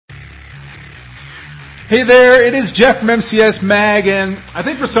Hey there, it is Jeff from MCS Mag, and I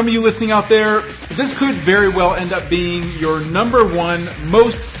think for some of you listening out there, this could very well end up being your number one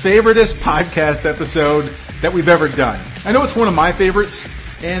most favoritist podcast episode that we've ever done. I know it's one of my favorites,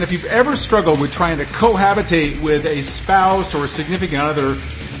 and if you've ever struggled with trying to cohabitate with a spouse or a significant other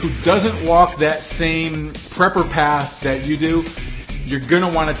who doesn't walk that same prepper path that you do, you're going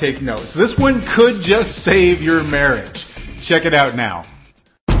to want to take notes. This one could just save your marriage. Check it out now.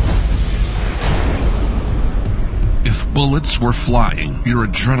 If bullets were flying, your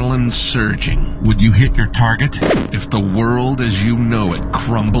adrenaline surging, would you hit your target? If the world as you know it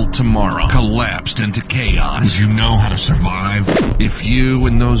crumbled tomorrow, collapsed into chaos, would you know how to survive? If you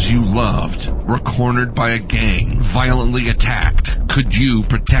and those you loved were cornered by a gang, violently attacked, could you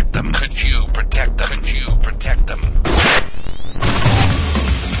protect them? Could you protect them? Could you protect them?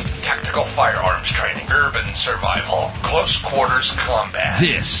 Tactical firearms training, urban survival, close quarters combat.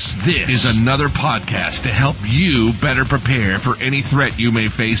 This is another podcast to help you better prepare for any threat you may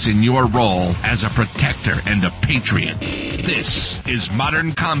face in your role as a protector and a patriot. This is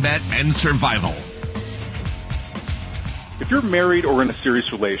Modern Combat and Survival. If you're married or in a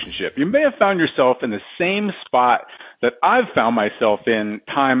serious relationship, you may have found yourself in the same spot that I've found myself in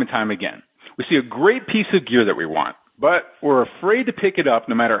time and time again. We see a great piece of gear that we want, but we're afraid to pick it up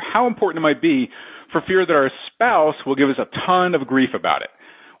no matter how important it might be for fear that our spouse will give us a ton of grief about it.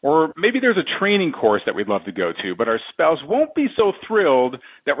 Or maybe there's a training course that we'd love to go to, but our spouse won't be so thrilled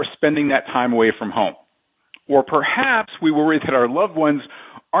that we're spending that time away from home. Or perhaps we worry that our loved ones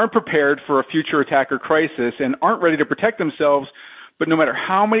aren't prepared for a future attack or crisis and aren't ready to protect themselves, but no matter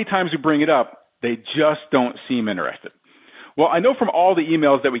how many times we bring it up, they just don't seem interested. Well, I know from all the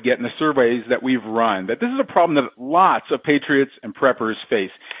emails that we get and the surveys that we've run that this is a problem that lots of patriots and preppers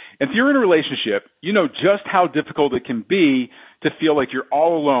face. And if you're in a relationship, you know just how difficult it can be to feel like you're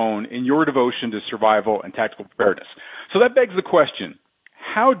all alone in your devotion to survival and tactical preparedness. So that begs the question,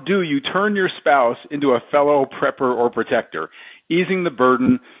 how do you turn your spouse into a fellow prepper or protector, easing the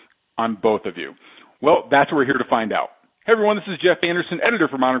burden on both of you? Well, that's what we're here to find out. Hey everyone, this is Jeff Anderson, editor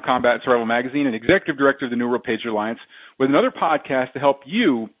for Modern Combat and Survival Magazine and executive director of the New World Patriot Alliance, with another podcast to help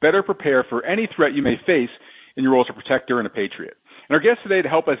you better prepare for any threat you may face in your role as a protector and a patriot. And our guest today to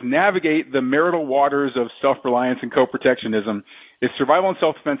help us navigate the marital waters of self-reliance and co-protectionism is survival and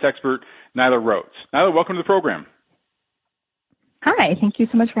self-defense expert Nyla Rhodes. Nyla, welcome to the program. Hi, thank you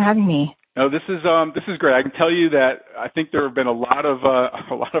so much for having me. No, this is great. I can tell you that I think there have been a lot of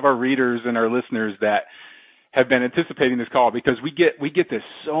our readers and our listeners that have been anticipating this call because we get this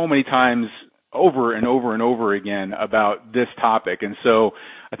so many times over and over and over again about this topic. And so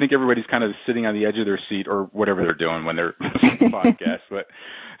I think everybody's kind of sitting on the edge of their seat or whatever they're doing when they're listening to the podcast. But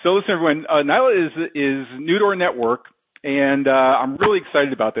so listen, everyone, Nyla is new to our network, and I'm really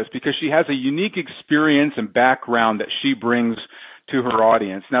excited about this because she has a unique experience and background that she brings to her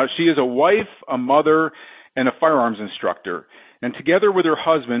audience. Now, she is a wife, a mother, and a firearms instructor. And together with her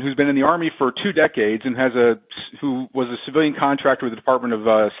husband, who's been in the Army for 2 decades and who was a civilian contractor with the Department of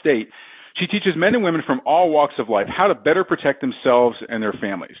State, she teaches men and women from all walks of life how to better protect themselves and their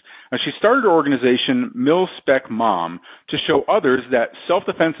families. And she started her organization, Mil-Spec Mom, to show others that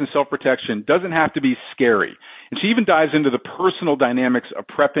self-defense and self-protection doesn't have to be scary. And she even dives into the personal dynamics of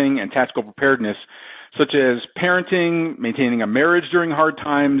prepping and tactical preparedness, such as parenting, maintaining a marriage during hard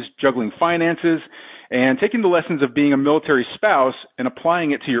times, juggling finances, and taking the lessons of being a military spouse and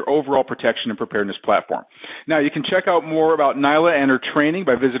applying it to your overall protection and preparedness platform. Now, you can check out more about Nyla and her training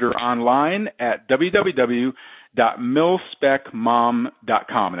by visiting her online at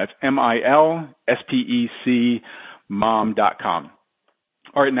www.milspecmom.com. And that's MILSPEC mom.com.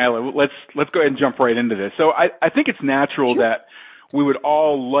 All right, Nyla, let's go ahead and jump right into this. So I think it's natural that we would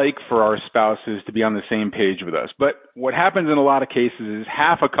all like for our spouses to be on the same page with us. But what happens in a lot of cases is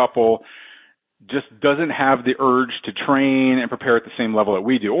half a couple just doesn't have the urge to train and prepare at the same level that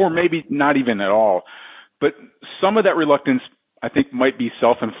we do, or maybe not even at all. But some of that reluctance, I think, might be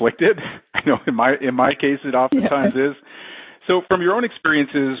self-inflicted. I know in my case it oftentimes is. So from your own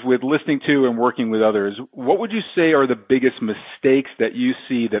experiences with listening to and working with others, what would you say are the biggest mistakes that you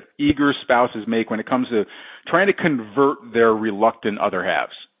see that eager spouses make when it comes to trying to convert their reluctant other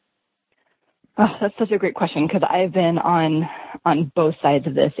halves? Oh, that's such a great question because I've been on both sides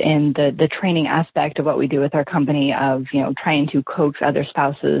of this in the training aspect of what we do with our company of, trying to coach other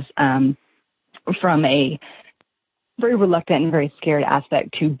spouses from a very reluctant and very scared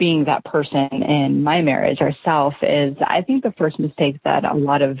aspect to being that person in my marriage ourselves is, I think the first mistake that a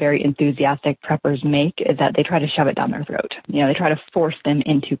lot of very enthusiastic preppers make is that they try to shove it down their throat. They try to force them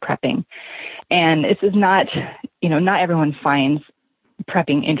into prepping. And this is not, not everyone finds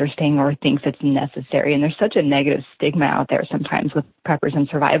prepping interesting or thinks it's necessary. And there's such a negative stigma out there sometimes with preppers and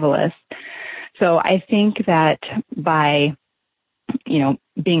survivalists. So I think that by,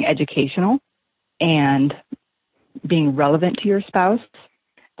 being educational and being relevant to your spouse,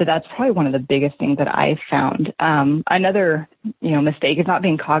 that's probably one of the biggest things that I found. Another, mistake is not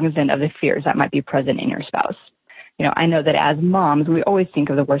being cognizant of the fears that might be present in your spouse. I know that as moms, we always think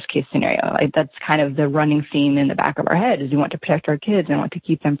of the worst case scenario. Like that's kind of the running theme in the back of our head is we want to protect our kids and want to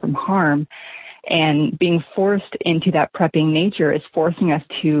keep them from harm. And being forced into that prepping nature is forcing us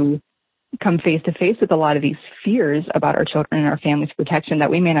to come face to face with a lot of these fears about our children and our family's protection that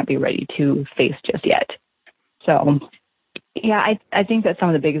we may not be ready to face just yet. So, yeah, I think that some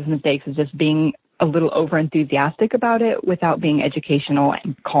of the biggest mistakes is just being a little over enthusiastic about it without being educational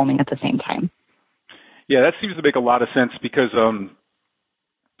and calming at the same time. Yeah, that seems to make a lot of sense because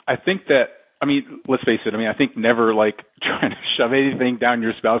I think that, let's face it, I think never trying to shove anything down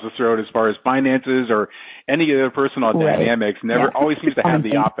your spouse's throat as far as finances or any other personal dynamics always seems to have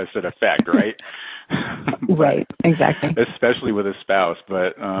the opposite effect, right? Right, exactly. Especially with a spouse,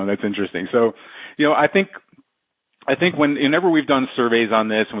 but that's interesting. So, I think whenever we've done surveys on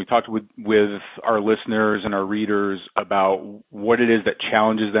this and we talked with our listeners and our readers about what it is that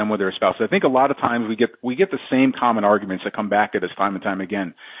challenges them with their spouse, I think a lot of times we get the same common arguments that come back at us time and time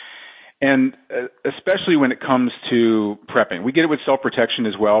again. And especially when it comes to prepping. We get it with self-protection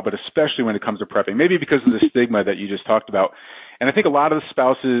as well, but especially when it comes to prepping, maybe because of the stigma that you just talked about. And I think a lot of the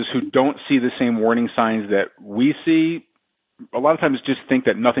spouses who don't see the same warning signs that we see, a lot of times just think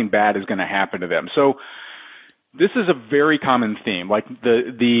that nothing bad is going to happen to them. So this is a very common theme. Like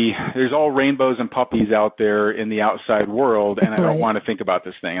there's all rainbows and puppies out there in the outside world, and I don't want to think about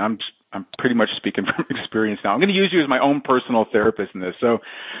this thing. I'm pretty much speaking from experience now. I'm going to use you as my own personal therapist in this. So,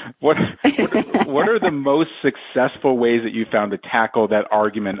 what are the most successful ways that you found to tackle that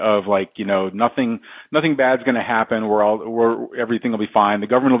argument of nothing bad's going to happen. Everything will be fine. The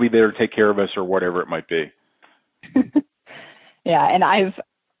government will be there to take care of us, or whatever it might be. Yeah, and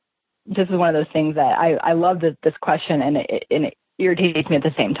this is one of those things that I love this question, and it irritates me at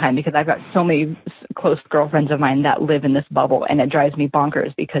the same time because I've got so many close girlfriends of mine that live in this bubble, and it drives me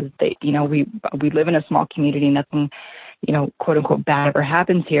bonkers because we live in a small community. Nothing, quote unquote bad ever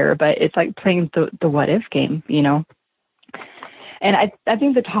happens here, but it's like playing the what if game, And I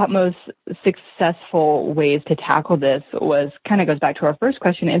think the top most successful ways to tackle this goes back to our first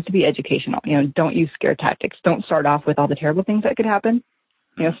question, is to be educational. Don't use scare tactics. Don't start off with all the terrible things that could happen.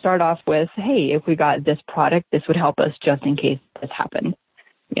 Start off with, hey, if we got this product, this would help us just in case this happened.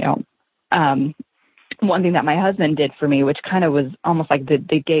 One thing that my husband did for me, which kind of was almost like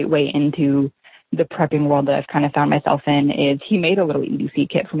the gateway into the prepping world that I've kind of found myself in, is he made a little EDC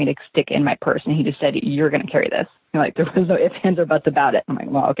kit for me to stick in my purse. And he just said, you're going to carry this. There was no ifs, ands, or buts about it. I'm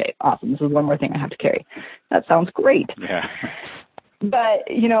like, well, okay, awesome. This is one more thing I have to carry. That sounds great. Yeah. But,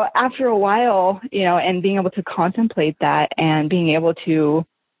 after a while, and being able to contemplate that and being able to,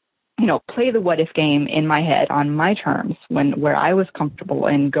 play the what if game in my head on my terms where I was comfortable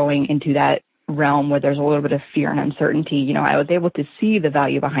in going into that realm where there's a little bit of fear and uncertainty, I was able to see the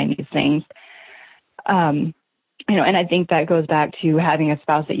value behind these things. And I think that goes back to having a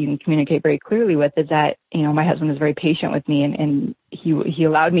spouse that you can communicate very clearly with, is that, my husband was very patient with me and he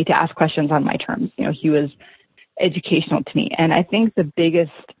allowed me to ask questions on my terms. He was educational to me. And I think the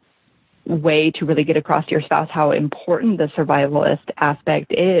biggest way to really get across to your spouse how important the survivalist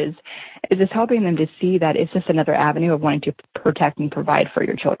aspect is just helping them to see that it's just another avenue of wanting to protect and provide for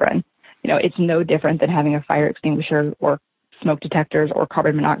your children. It's no different than having a fire extinguisher or smoke detectors or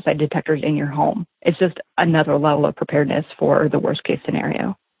carbon monoxide detectors in your home. It's just another level of preparedness for the worst case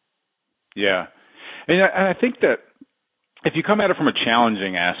scenario. Yeah. And I think that if you come at it from a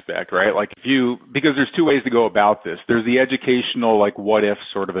challenging aspect, right? Because there's two ways to go about this. There's the educational, what if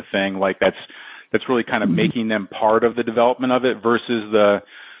sort of a thing, that's really kind of making them part of the development of it versus the,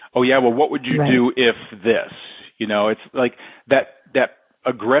 oh yeah, well, what would you do if this? It's like that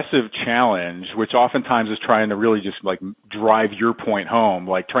aggressive challenge, which oftentimes is trying to really just drive your point home,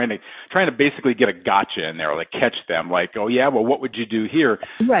 trying to basically get a gotcha in there, catch them, oh yeah, well, what would you do here?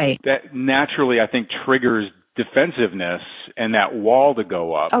 Right. That naturally, I think, triggers defensiveness and that wall to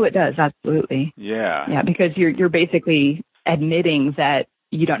go up. Oh, it does. Absolutely. Yeah. Yeah. Because you're basically admitting that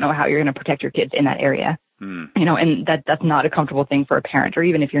you don't know how you're going to protect your kids in that area. And that's not a comfortable thing for a parent, or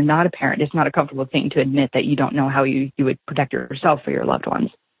even if you're not a parent, it's not a comfortable thing to admit that you don't know how you would protect yourself or your loved ones.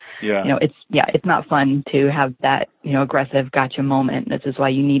 Yeah. It's not fun to have that, aggressive gotcha moment. This is why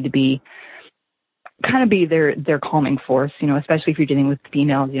you need to be their calming force, especially if you're dealing with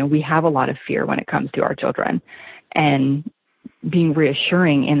females. We have a lot of fear when it comes to our children. And, being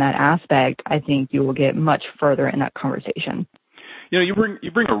reassuring in that aspect, I think you will get much further in that conversation. You know,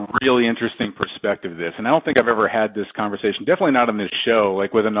 you bring a really interesting perspective to this, and I don't think I've ever had this conversation. Definitely not on this show,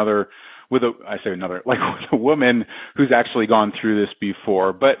 like with a woman who's actually gone through this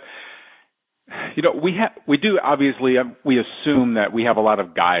before. But you know, we do obviously we assume that we have a lot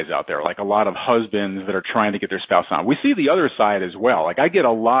of guys out there, like a lot of husbands that are trying to get their spouse on. We see the other side as well. Like I get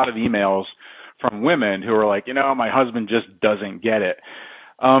a lot of emails from women who are like, you know, my husband just doesn't get it.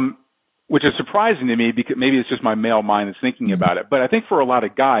 Which is surprising to me because maybe it's just my male mind that's thinking about it. But I think for a lot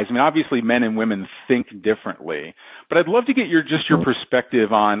of guys, I mean, obviously men and women think differently. But I'd love to get your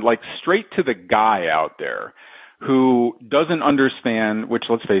perspective on, like, straight to the guy out there who doesn't understand, which,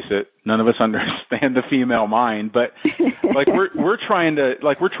 let's face it, none of us understand the female mind, but like we're trying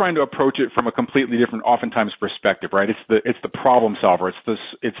to approach it from a completely different, oftentimes, perspective, right? It's the problem solver,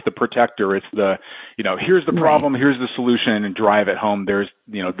 it's the protector, it's the, you know, here's the problem, here's the solution, and drive it home. There's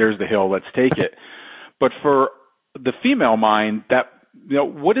the hill, let's take it. But for the female mind, that, you know,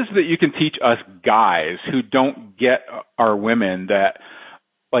 what is it that you can teach us guys who don't get our women, that,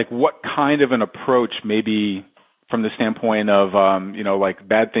 like, what kind of an approach maybe from the standpoint of, you know, like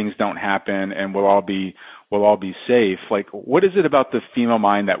bad things don't happen and we'll all be safe. Like, what is it about the female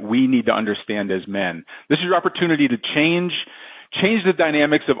mind that we need to understand as men? This is your opportunity to change the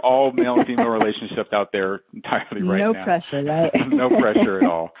dynamics of all male and female relationships out there entirely right now. No pressure, right? No pressure at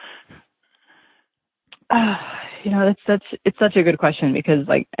all. You know, it's such a good question because,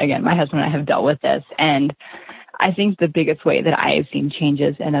 like, again, my husband and I have dealt with this, and I think the biggest way that I have seen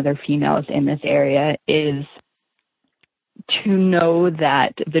changes in other females in this area is to know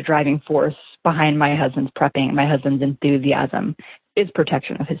that the driving force behind my husband's prepping, my husband's enthusiasm, is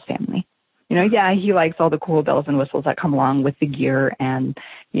protection of his family. You know, yeah, he likes all the cool bells and whistles that come along with the gear and,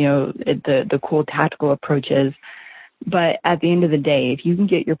 you know, the cool tactical approaches. But at the end of the day, if you can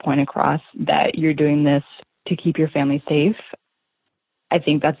get your point across that you're doing this to keep your family safe, I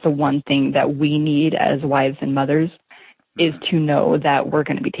think that's the one thing that we need as wives and mothers, is to know that we're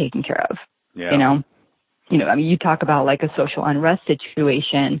going to be taken care of. Yeah. You know, I mean, you talk about like a social unrest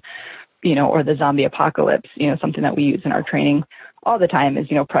situation, you know, or the zombie apocalypse, you know, something that we use in our training all the time is,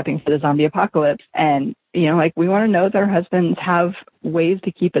 you know, prepping for the zombie apocalypse. And, you know, like, we want to know that our husbands have ways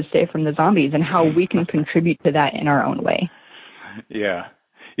to keep us safe from the zombies and how we can contribute to that in our own way. Yeah.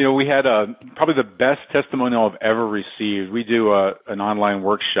 You know, we had probably the best testimonial I've ever received. We do an online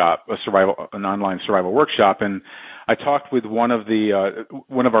workshop, an online survival workshop, and I talked with one of the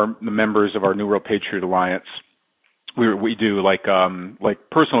members of our New World Patriot Alliance. We do like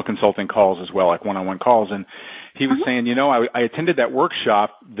personal consulting calls as well, like one-on-one calls, and he was saying, you know, I attended that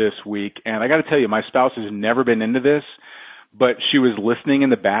workshop this week, and I got to tell you, my spouse has never been into this, but she was listening in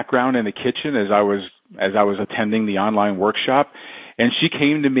the background in the kitchen as I was attending the online workshop. And she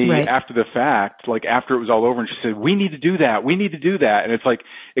came to me after the fact, like after it was all over, and she said, we need to do that. We need to do that. And it's like,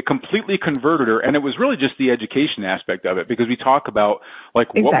 it completely converted her. And it was really just the education aspect of it, because we talk about, like,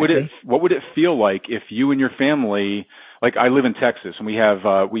 what would it feel like if you and your family, like, I live in Texas, and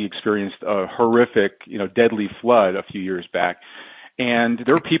we experienced a horrific, you know, deadly flood a few years back. And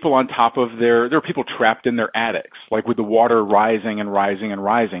there are people there are people trapped in their attics, like with the water rising and rising and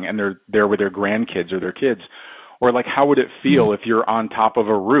rising, and they're there with their grandkids or their kids. Or, like, how would it feel if you're on top of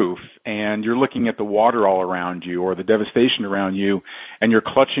a roof and you're looking at the water all around you or the devastation around you and you're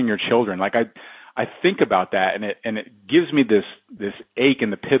clutching your children? Like, I think about that, and it gives me this ache in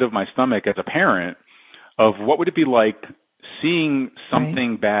the pit of my stomach as a parent of what would it be like seeing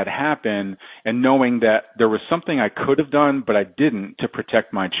something bad happen and knowing that there was something I could have done but I didn't to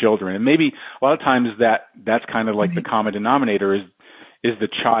protect my children. And maybe a lot of times that's kind of like the common denominator is the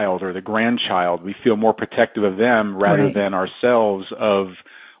child or the grandchild. We feel more protective of them rather than ourselves, of,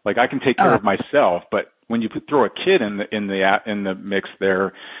 like, I can take care of myself. But when you throw a kid in the mix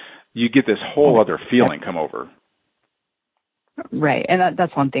there, you get this whole other feeling come over. Right. And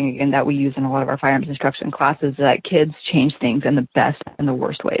that's one thing, again, that we use in a lot of our firearms instruction classes, that kids change things in the best and the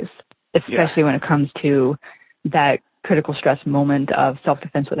worst ways, especially when it comes to that critical stress moment of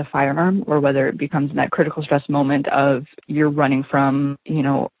self-defense with a firearm, or whether it becomes that critical stress moment of you're running from, you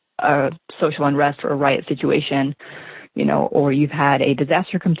know, a social unrest or a riot situation, you know, or you've had a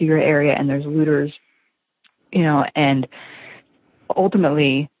disaster come through your area and there's looters, you know, and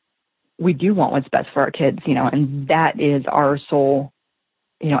ultimately we do want what's best for our kids, you know, and that is our sole,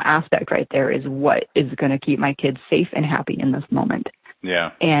 you know, aspect right there, is what is going to keep my kids safe and happy in this moment.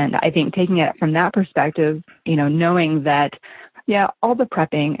 Yeah. And I think taking it from that perspective, you know, knowing that, all the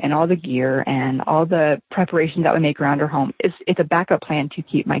prepping and all the gear and all the preparations that we make around our home, it's a backup plan to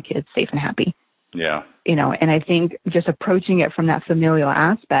keep my kids safe and happy. Yeah. And I think just approaching it from that familial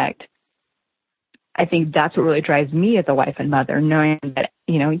aspect, I think that's what really drives me as a wife and mother, knowing that,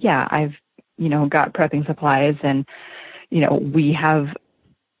 I've, got prepping supplies and, we have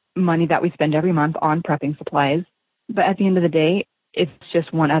money that we spend every month on prepping supplies. But at the end of the day, it's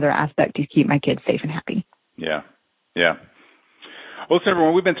just one other aspect to keep my kids safe and happy. Yeah. Yeah. Well, listen,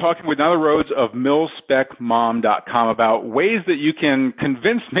 everyone, we've been talking with Nyla Rhodes of MilSpecMom.com about ways that you can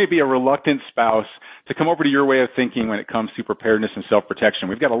convince maybe a reluctant spouse to come over to your way of thinking when it comes to preparedness and self-protection.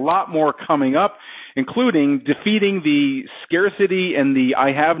 We've got a lot more coming up, including defeating the scarcity and the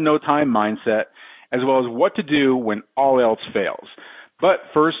I have no time mindset, as well as what to do when all else fails. But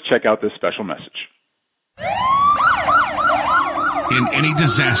first, check out this special message. In any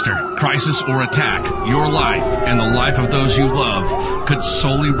disaster, crisis, or attack, your life and the life of those you love could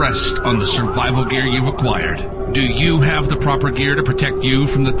solely rest on the survival gear you've acquired. Do you have the proper gear to protect you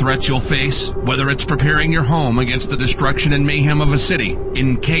from the threats you'll face? Whether it's preparing your home against the destruction and mayhem of a city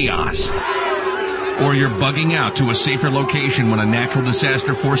in chaos, or you're bugging out to a safer location when a natural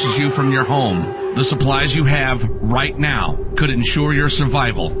disaster forces you from your home, the supplies you have right now could ensure your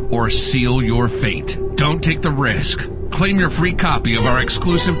survival or seal your fate. Don't take the risk. Claim your free copy of our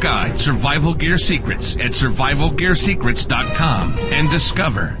exclusive guide, Survival Gear Secrets, at survivalgearsecrets.com and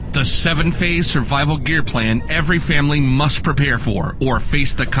discover the 7-phase survival gear plan every family must prepare for or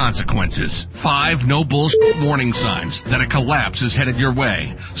face the consequences. 5 no bullshit warning signs that a collapse is headed your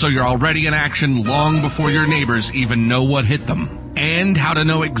way, so you're already in action long before your neighbors even know what hit them. And how to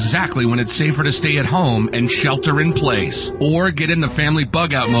know exactly when it's safer to stay at home and shelter in place, or get in the family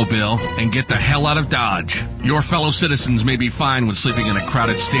bug-out mobile and get the hell out of Dodge. Your fellow citizens may be fine with sleeping in a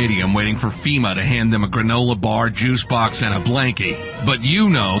crowded stadium waiting for FEMA to hand them a granola bar, juice box, and a blankie. But you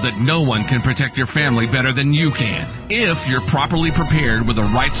know that no one can protect your family better than you can, if you're properly prepared with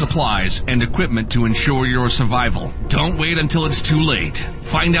the right supplies and equipment to ensure your survival. Don't wait until it's too late.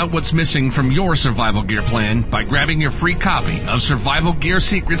 Find out what's missing from your survival gear plan by grabbing your free copy of Survival Gear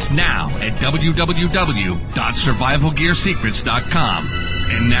Secrets now at www.survivalgearsecrets.com.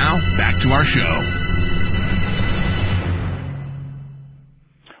 And now, back to our show.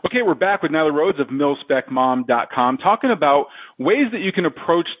 Okay, we're back with Nyla Rhodes of MilSpecMom.com talking about ways that you can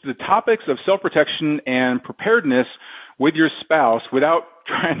approach the topics of self-protection and preparedness with your spouse without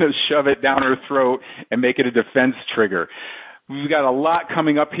trying to shove it down her throat and make it a defense trigger. We've got a lot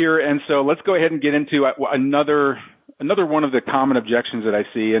coming up here, and so let's go ahead and get into another one of the common objections that I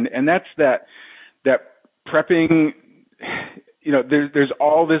see, and that's that prepping. There's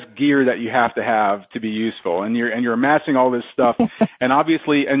all this gear that you have to be useful, and you're amassing all this stuff, and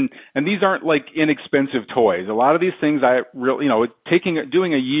obviously, and these aren't like inexpensive toys. A lot of these things,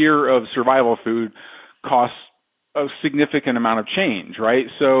 doing a year of survival food costs a significant amount of change, right?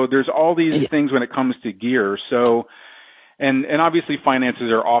 So there's all these things when it comes to gear. So. And obviously finances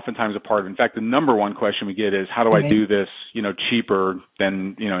are oftentimes a part of it. In fact, the number one question we get is, how do I do this, cheaper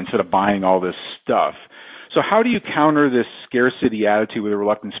than, instead of buying all this stuff? So how do you counter this scarcity attitude with a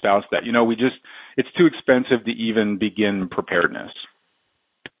reluctant spouse that, it's too expensive to even begin preparedness?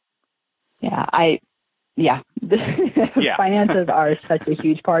 Finances are such a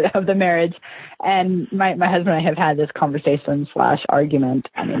huge part of the marriage. And my husband and I have had this conversation / argument,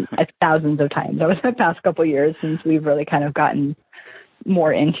 thousands of times over the past couple of years since we've really kind of gotten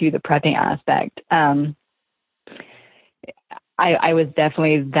more into the prepping aspect. I was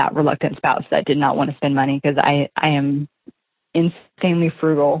definitely that reluctant spouse that did not want to spend money because I am insanely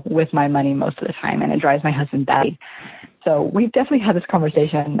frugal with my money most of the time, and it drives my husband batty. So we've definitely had this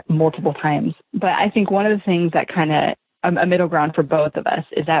conversation multiple times. But I think one of the things that kind of a middle ground for both of us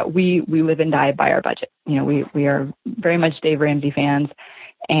is that we live and die by our budget. We are very much Dave Ramsey fans,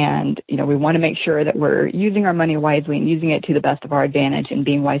 and, we want to make sure that we're using our money wisely and using it to the best of our advantage and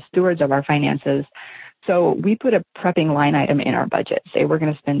being wise stewards of our finances. So we put a prepping line item in our budget. Say we're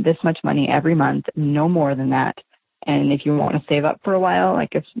going to spend this much money every month, no more than that. And if you want to save up for a while, like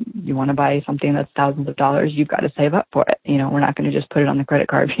if you want to buy something that's thousands of dollars, you've got to save up for it. We're not going to just put it on the credit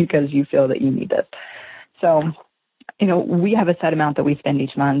card because you feel that you need this. So, we have a set amount that we spend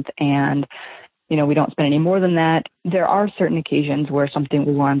each month, and, we don't spend any more than that. There are certain occasions where something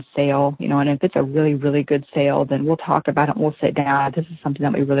will go on sale, and if it's a really, really good sale, then we'll talk about it and we'll sit down. This is something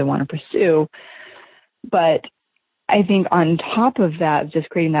that we really want to pursue. But I think on top of that, just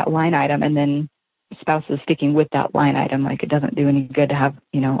creating that line item and then spouses sticking with that line item, like it doesn't do any good to have,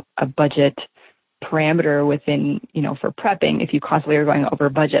 a budget parameter within, for prepping. If you constantly are going over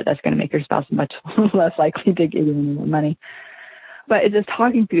budget, that's going to make your spouse much less likely to give you any more money. But it's just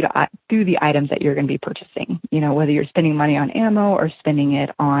talking through the items that you're going to be purchasing, whether you're spending money on ammo or spending it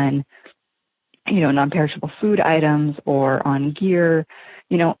on, non-perishable food items or on gear,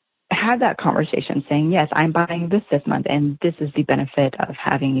 have that conversation saying, yes, I'm buying this month, and this is the benefit of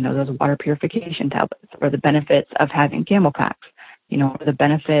having, those water purification tablets, or the benefits of having camel packs, or the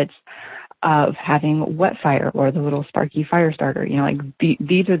benefits of having wet fire or the little sparky fire starter.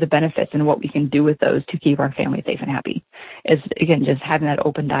 These are the benefits and what we can do with those to keep our family safe and happy. Is, again, just having that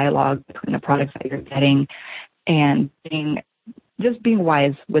open dialogue between the products that you're getting and being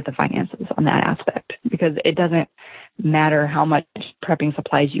wise with the finances on that aspect, because it doesn't matter how much prepping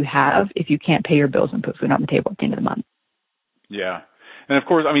supplies you have if you can't pay your bills and put food on the table at the end of the month. Yeah. And of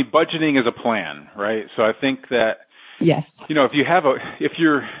course, budgeting is a plan, right? So I think that, yes, if you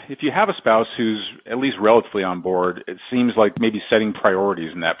have a spouse who's at least relatively on board, it seems like maybe setting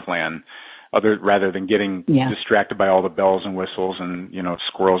priorities in that plan rather than getting distracted by all the bells and whistles and,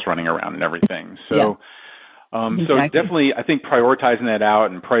 squirrels running around and everything. So, exactly. So definitely, I think prioritizing that out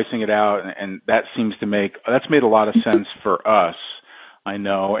and pricing it out, and that's made a lot of sense for us, I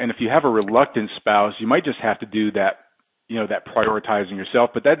know. And if you have a reluctant spouse, you might just have to do that, that prioritizing yourself.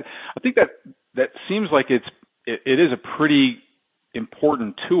 But I think that seems like it is a pretty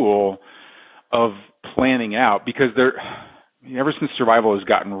important tool of planning out, because ever since survival has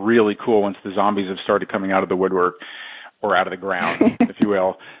gotten really cool, once the zombies have started coming out of the woodwork or out of the ground, if you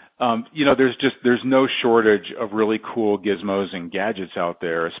will. There's no shortage of really cool gizmos and gadgets out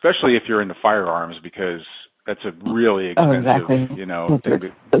there, especially if you're into firearms, because that's a really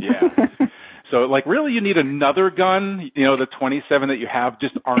expensive, yeah. So really you need another gun, the 27 that you have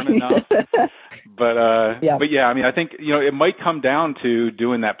just aren't enough. But I think, it might come down to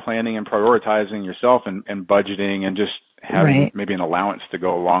doing that planning and prioritizing yourself and budgeting and just having maybe an allowance to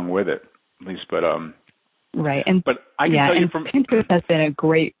go along with it, at least. But, right. But I can tell you from Pinterest has been a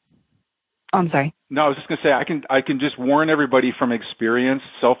great, I'm sorry. No, I was just going to say, I can just warn everybody from experience,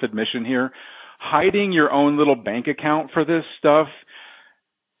 self-admission here, hiding your own little bank account for this stuff,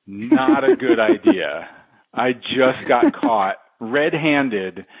 not a good idea. I just got caught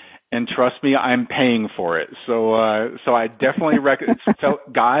red-handed, and trust me, I'm paying for it. So I definitely recommend,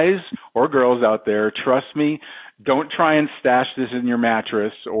 guys or girls out there, trust me, don't try and stash this in your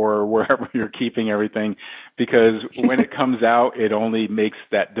mattress or wherever you're keeping everything, because when it comes out, it only makes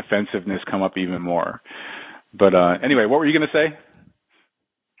that defensiveness come up even more. But anyway, what were you going to say?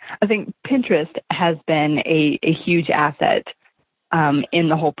 I think Pinterest has been a huge asset in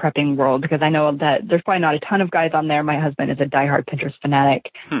the whole prepping world, because I know that there's probably not a ton of guys on there. My husband is a diehard Pinterest fanatic,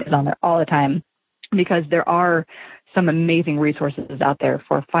 is on there all the time, because there are some amazing resources out there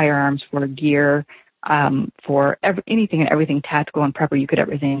for firearms, for gear, for anything and everything tactical and prepper you could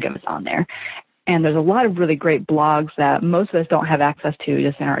ever think of is on there. And there's a lot of really great blogs that most of us don't have access to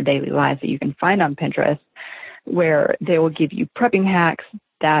just in our daily lives that you can find on Pinterest, where they will give you prepping hacks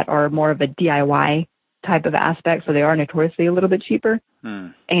that are more of a DIY type of aspect, so they are notoriously a little bit cheaper,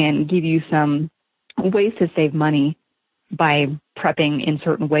 and give you some ways to save money by prepping in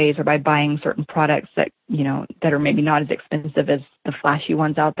certain ways or by buying certain products that, that are maybe not as expensive as the flashy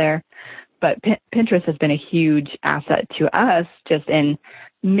ones out there. But Pinterest has been a huge asset to us just in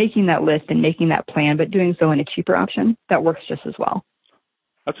making that list and making that plan, but doing so in a cheaper option that works just as well.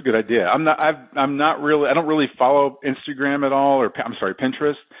 That's a good idea. I don't really follow Instagram at all,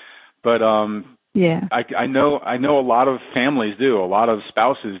 Pinterest, but I know a lot of families do, a lot of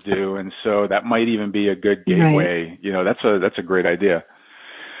spouses do, and so that might even be a good gateway. Right. That's a great idea.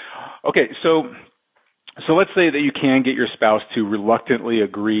 Okay, so let's say that you can get your spouse to reluctantly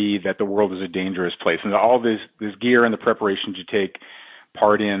agree that the world is a dangerous place, and that all this gear and the preparations you take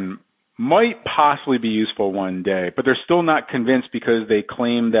part in might possibly be useful one day, but they're still not convinced because they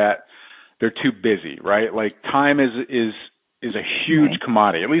claim that they're too busy, right? Like time is a huge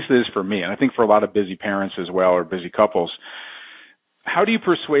commodity, at least it is for me, and I think for a lot of busy parents as well, or busy couples. How do you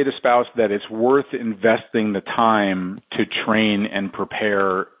persuade a spouse that it's worth investing the time to train and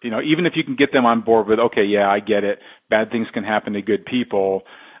prepare, even if you can get them on board with, okay, yeah, I get it, bad things can happen to good people,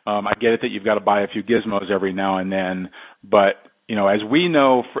 I get it that you've got to buy a few gizmos every now and then, but as we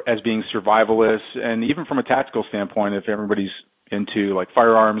know, as being survivalists, and even from a tactical standpoint, if everybody's into like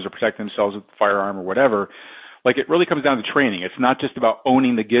firearms or protecting themselves with the firearm or whatever, like it really comes down to training. It's not just about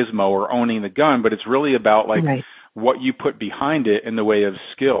owning the gizmo or owning the gun, but it's really about what you put behind it in the way of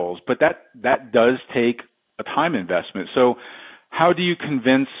skills. But that does take a time investment. So how do you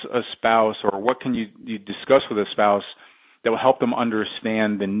convince a spouse, or what can you discuss with a spouse that will help them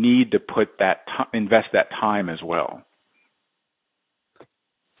understand the need to put invest that time as well?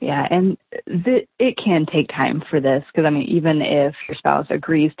 Yeah, and it can take time for this, because, even if your spouse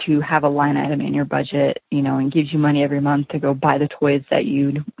agrees to have a line item in your budget, and gives you money every month to go buy the toys that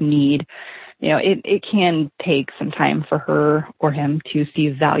you need, it can take some time for her or him to see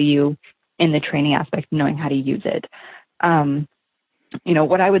value in the training aspect, knowing how to use it.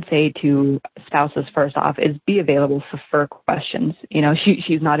 What I would say to spouses first off is be available for questions.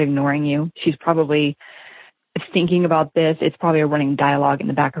 She's not ignoring you. She's probably thinking about this. It's probably a running dialogue in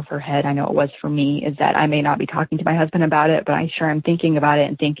the back of her head. I know it was for me, is that I may not be talking to my husband about it, but I sure am thinking about it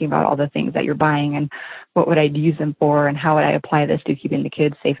and thinking about all the things that you're buying and what would I use them for and how would I apply this to keeping the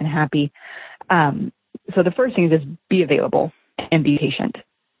kids safe and happy. So the first thing is just be available and be patient.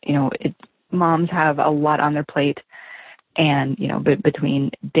 Moms have a lot on their plate. And,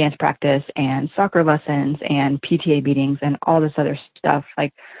 between dance practice and soccer lessons and PTA meetings and all this other stuff,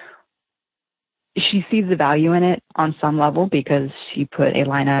 like she sees the value in it on some level because she put a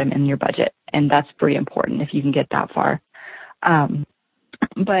line item in your budget. And that's pretty important if you can get that far.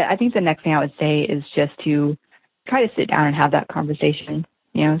 But I think the next thing I would say is just to try to sit down and have that conversation,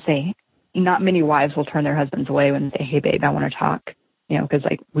 say not many wives will turn their husbands away when they say, hey, babe, I want to talk. Because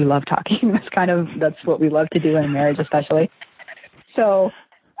we love talking. That's what we love to do in marriage, especially. So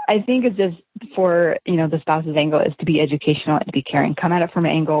I think it's just for, the spouse's angle is to be educational and to be caring. Come at it from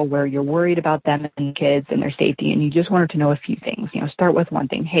an angle where you're worried about them and the kids and their safety, and you just want her to know a few things. Start with one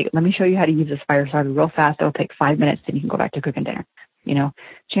thing. Hey, let me show you how to use this fire starter real fast. It'll take 5 minutes, then you can go back to cooking dinner.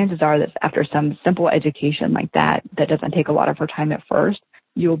 Chances are that after some simple education like that doesn't take a lot of her time at first,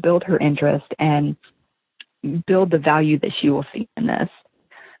 you'll build her interest and build the value that she will see in this.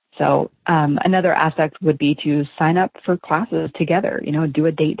 So another aspect would be to sign up for classes together, do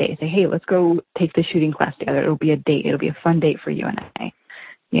a date day. Say, hey, let's go take the shooting class together. It'll be a date. It'll be a fun date for you and I.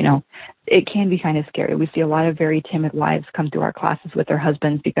 It can be kind of scary. We see a lot of very timid wives come through our classes with their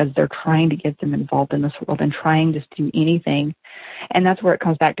husbands because they're trying to get them involved in this world and trying just to do anything. And that's where it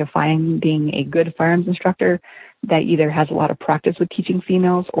comes back to finding a good firearms instructor that either has a lot of practice with teaching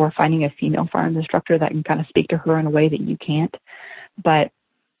females or finding a female firearms instructor that can kind of speak to her in a way that you can't. But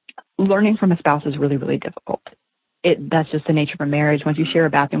learning from a spouse is really, really difficult. That's just the nature of a marriage. Once you share a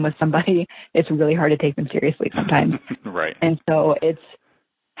bathroom with somebody, it's really hard to take them seriously sometimes. Right. And so it's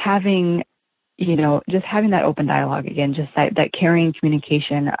having, just having that open dialogue again, just that caring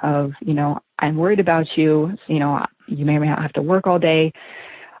communication of, I'm worried about you. You may or may not have to work all day.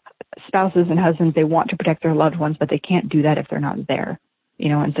 Spouses and husbands, they want to protect their loved ones, but they can't do that if they're not there.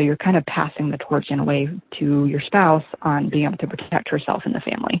 And so you're kind of passing the torch in a way to your spouse on being able to protect herself and the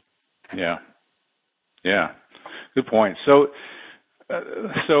family. Yeah. Yeah. Good point. So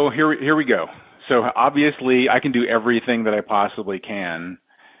here we go. So obviously I can do everything that I possibly can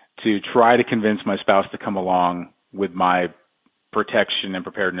to try to convince my spouse to come along with my protection and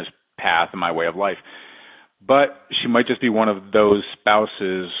preparedness path and my way of life. But she might just be one of those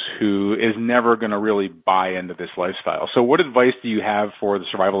spouses who is never going to really buy into this lifestyle. So what advice do you have for the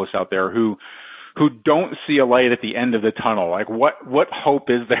survivalists out there who don't see a light at the end of the tunnel? Like what hope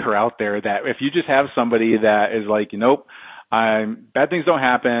is there out there that if you just have somebody that is like, nope, bad things don't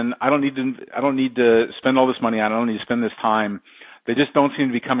happen. I don't need to spend all this money. I don't need to spend this time. They just don't seem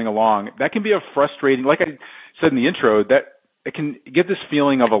to be coming along. That can be a frustrating, like I said in the intro, that it can get this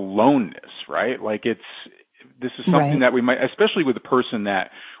feeling of aloneness, right? Like this is something that we might, especially with the person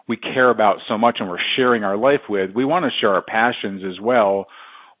that we care about so much and we're sharing our life with, we want to share our passions as well,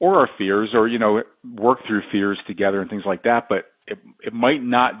 or our fears, or, work through fears together and things like that, but it might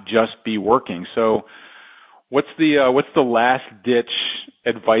not just be working. So what's the last ditch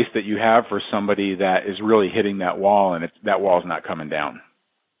advice that you have for somebody that is really hitting that wall and that wall's not coming down?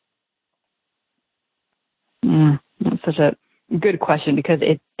 That's such a good question because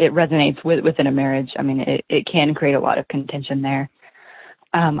it resonates within a marriage. I mean, it can create a lot of contention there.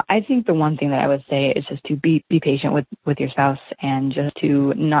 I think the one thing that I would say is just to be patient with your spouse and just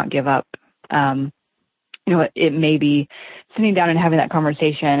to not give up. It may be sitting down and having that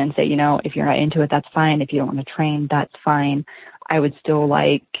conversation and say, if you're not into it, that's fine. If you don't want to train, that's fine. I would still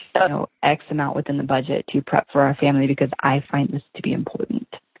like, X amount within the budget to prep for our family because I find this to be important.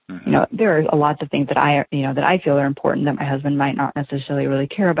 Mm-hmm. There are lots of things that I feel are important that my husband might not necessarily really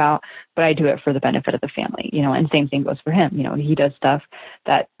care about, but I do it for the benefit of the family, and same thing goes for him. He does stuff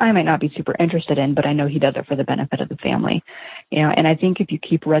that I might not be super interested in, but I know he does it for the benefit of the family, and I think if you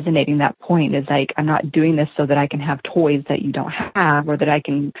keep resonating that point is like, I'm not doing this so that I can have toys that you don't have or that I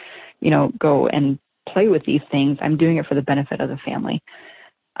can, go and play with these things. I'm doing it for the benefit of the family.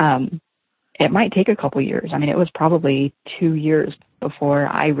 It might take a couple years. I mean, it was probably 2 years before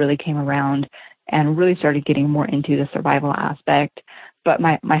I really came around and really started getting more into the survival aspect. But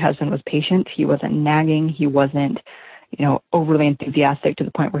my husband was patient. He wasn't nagging. He wasn't, overly enthusiastic to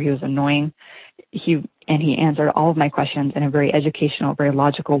the point where he was annoying. he answered all of my questions in a very educational, very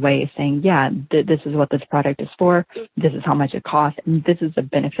logical way, saying, yeah, this is what this product is for, this is how much it costs, and this is the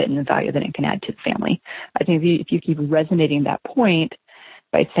benefit and the value that it can add to the family. I think if you keep resonating that point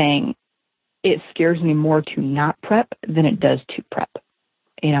by saying, it scares me more to not prep than it does to prep,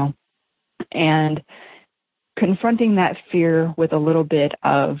 and confronting that fear with a little bit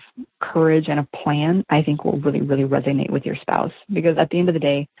of courage and a plan, I think will really, really resonate with your spouse, because at the end of the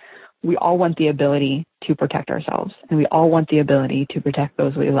day, we all want the ability to protect ourselves, and we all want the ability to protect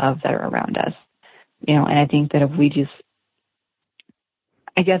those we love that are around us, and I think that if we just,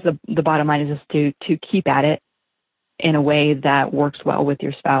 I guess the bottom line is just to keep at it in a way that works well with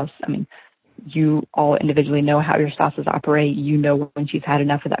your spouse. I mean, you all individually know how your spouses operate. You know when she's had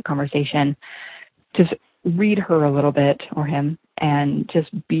enough of that conversation. Just read her a little bit, or him, and just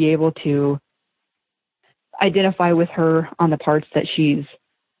be able to identify with her on the parts that she's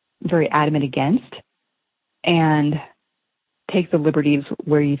very adamant against, and take the liberties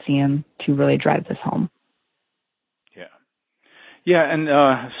where you see him to really drive this home. Yeah, and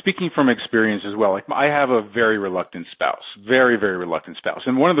speaking from experience as well, like I have a very reluctant spouse, very, very reluctant spouse.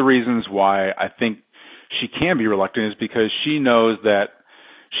 And one of the reasons why I think she can be reluctant is because she knows that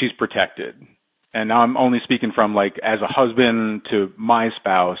she's protected. And now I'm only speaking from like as a husband to my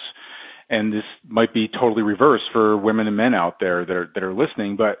spouse, and this might be totally reversed for women and men out there that are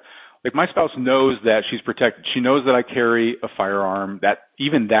listening, but like my spouse knows that she's protected. She knows that I carry a firearm. That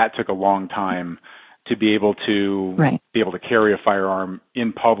took a long time to be able to carry a firearm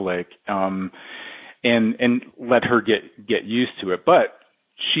in public, and let her get used to it. But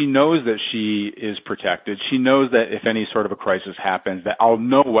she knows that she is protected. She knows that if any sort of a crisis happens, that I'll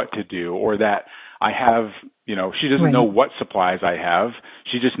know what to do, or that I have, she doesn't know what supplies I have.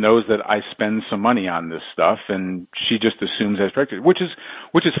 She just knows that I spend some money on this stuff, and she just assumes I'm protected, which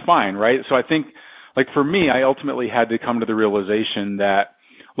is fine, right? So I think, like for me, I ultimately had to come to the realization that,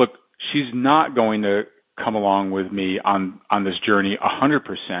 look, she's not going to come along with me on this journey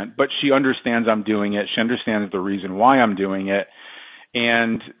 100%, but she understands I'm doing it. She understands the reason why I'm doing it.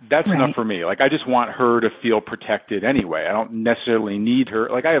 And that's enough for me. Like, I just want her to feel protected anyway. I don't necessarily need her.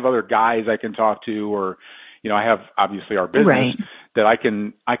 Like, I have other guys I can talk to, or, I have obviously our business that I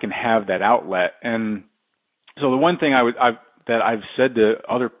can have that outlet. And so the one thing I've said to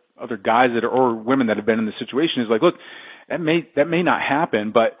other guys or women that have been in this situation is like, look, that may not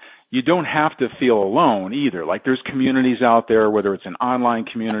happen, but you don't have to feel alone either. Like, there's communities out there, whether it's an online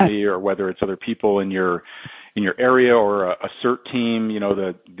community or whether it's other people in your area, or a CERT team,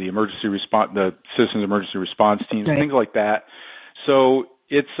 the emergency response, the citizens emergency response teams, things like that. So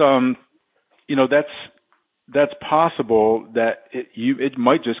it's, that's possible that it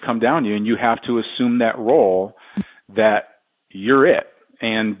might just come down to you, and you have to assume that role, that you're it,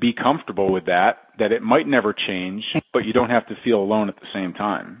 and be comfortable with that it might never change, but you don't have to feel alone at the same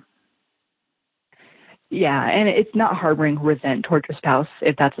time. Yeah, and it's not harboring resentment towards your spouse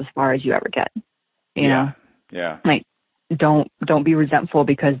if that's as far as you ever get. You know? Yeah. Like, don't be resentful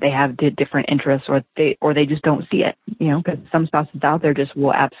because they have different interests, or they just don't see it. Because some spouses out there just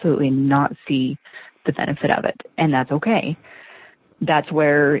will absolutely not see the benefit of it, and that's okay. That's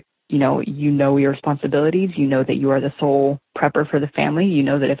where you know your responsibilities. You know that you are the sole prepper for the family. You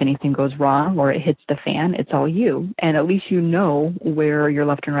know that if anything goes wrong or it hits the fan, it's all you. And at least you know where your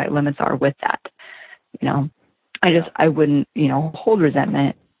left and right limits are with that. I wouldn't, hold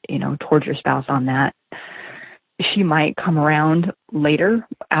resentment, towards your spouse on that. She might come around later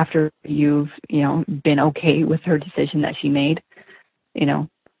after you've, been okay with her decision that she made,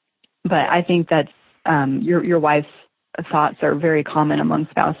 but I think that's, your wife's thoughts are very common among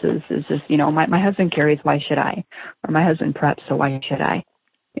spouses, is just, my husband carries, why should I? Or my husband preps, so why should I?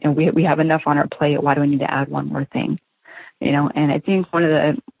 We have enough on our plate. Why do I need to add one more thing? And I think one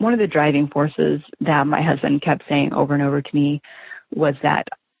of the driving forces that my husband kept saying over and over to me was that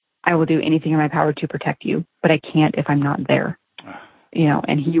I will do anything in my power to protect you, but I can't if I'm not there.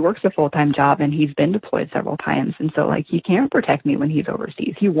 And he works a full-time job, and he's been deployed several times. And so, he can't protect me when he's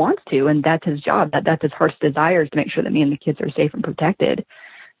overseas. He wants to, and that's his job. That's his heart's desire, is to make sure that me and the kids are safe and protected.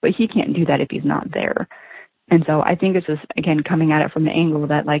 But he can't do that if he's not there. And so I think it's just, again, coming at it from the angle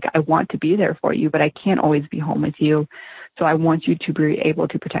that, I want to be there for you, but I can't always be home with you. So I want you to be able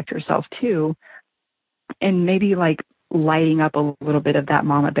to protect yourself too. And maybe lighting up a little bit of that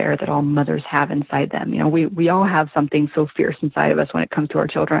mama bear that all mothers have inside them. We all have something so fierce inside of us when it comes to our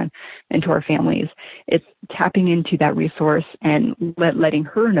children and to our families. It's tapping into that resource and letting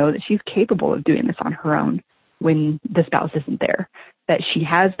her know that she's capable of doing this on her own when the spouse isn't there. That she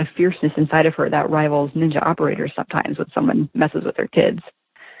has a fierceness inside of her that rivals ninja operators sometimes when someone messes with their kids.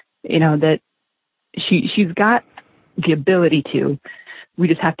 That she's got the ability to. We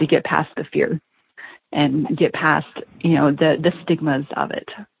just have to get past the fear and get past, the stigmas of it.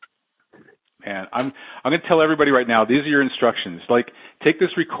 Man, I'm going to tell everybody right now, these are your instructions. Like, take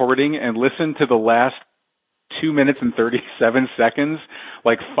this recording and listen to the last 2 minutes and 37 seconds,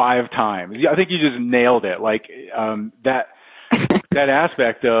 like 5 times. I think you just nailed it. Like, that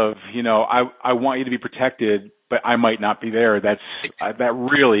aspect of, I want you to be protected, but I might not be there. That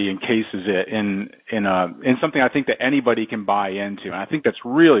really encases it in something I think that anybody can buy into. And I think that's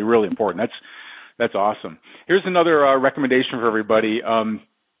really, really important. That's awesome. Here's another recommendation for everybody.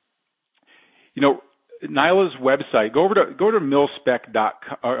 Nyla's website, go to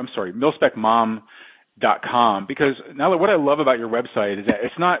milspecmom.com, because Nyla, what I love about your website is that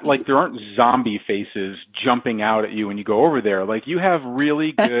it's not like there aren't zombie faces jumping out at you when you go over there. Like, you have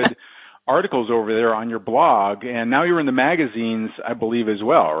really good articles over there on your blog, and now you're in the magazines, I believe, as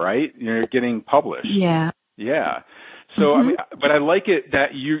well, right? You're getting published. Yeah. Yeah. So, I mean, but I like it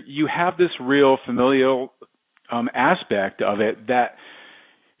that you have this real familial aspect of it that,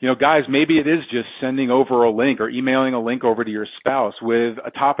 guys, maybe it is just sending over a link or emailing a link over to your spouse with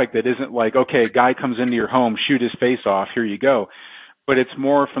a topic that isn't like, okay, a guy comes into your home, shoot his face off, here you go. But it's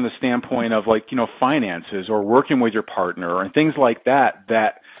more from the standpoint of, like, finances or working with your partner and things like that,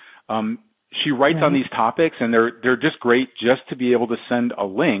 she writes on these topics, and they're just great just to be able to send a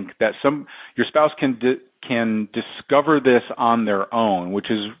link that your spouse can discover this on their own,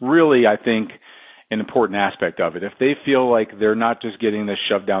 which is really, I think, an important aspect of it. If they feel like they're not just getting this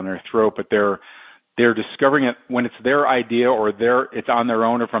shoved down their throat, but they're discovering it when it's their idea or it's on their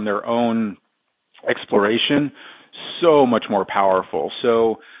own or from their own exploration, so much more powerful.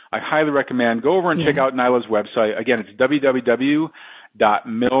 So I highly recommend go over and check out Nyla's website. Again, it's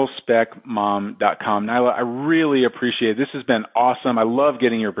www.milspecmom.com. Nyla, I really appreciate it. This has been awesome. I love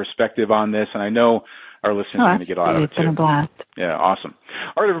getting your perspective on this, and I know our listeners are going to get a lot out of it too. It's been a blast. Yeah, awesome.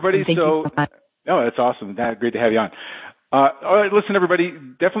 All right, everybody. Thank you so much. Oh, that's awesome. Great to have you on. All right, listen, everybody,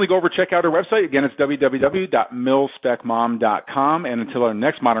 definitely go over check out our website. Again, it's www.milspecmom.com. And until our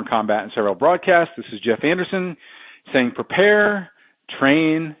next Modern Combat and Survival broadcast, this is Jeff Anderson saying prepare,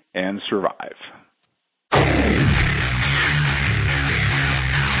 train, and survive.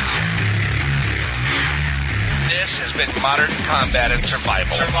 This has been Modern Combat and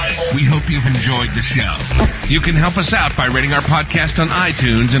Survival. We hope you've enjoyed the show. You can help us out by rating our podcast on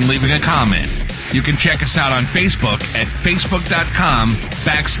iTunes and leaving a comment. You can check us out on Facebook at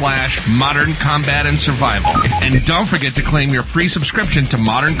facebook.com/Modern Combat and Survival. And don't forget to claim your free subscription to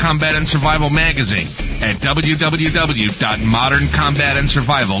Modern Combat and Survival magazine at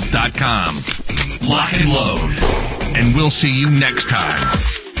www.moderncombatandsurvival.com. Lock and load. And we'll see you next time.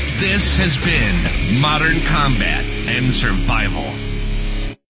 This has been Modern Combat and Survival.